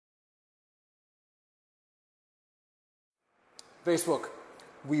Facebook,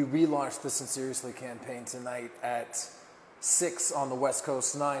 we relaunched the Sinceriously campaign tonight at 6 on the West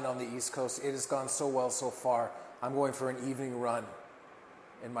Coast, 9 on the East Coast. It has gone so well so far. I'm going for an evening run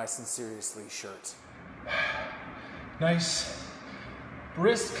in my Sinceriously shirt. Nice,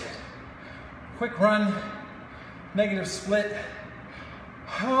 brisk, quick run, negative split,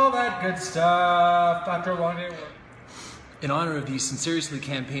 all that good stuff after a long day of work. In honor of the Sinceriously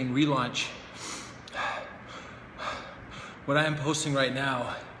campaign relaunch, what I am posting right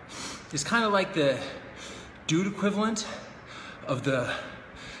now is kind of like the dude equivalent of the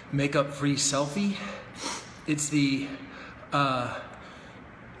makeup-free selfie. It's the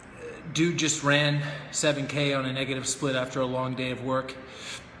dude just ran 7K on a negative split after a long day of work,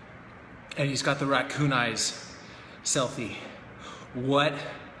 and he's got the raccoon eyes selfie. What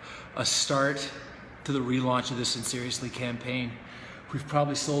a start to the relaunch of the Sinceriously campaign. We've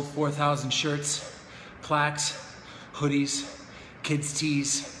probably sold 4,000 shirts, plaques, hoodies, kids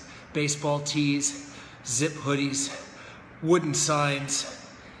tees, baseball tees, zip hoodies, wooden signs,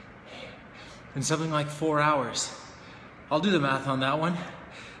 in something like 4 hours. I'll do the math on that one.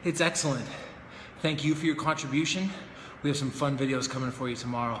 It's excellent. Thank you for your contribution. We have some fun videos coming for you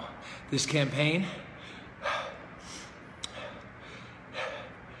tomorrow. This campaign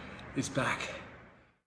is back.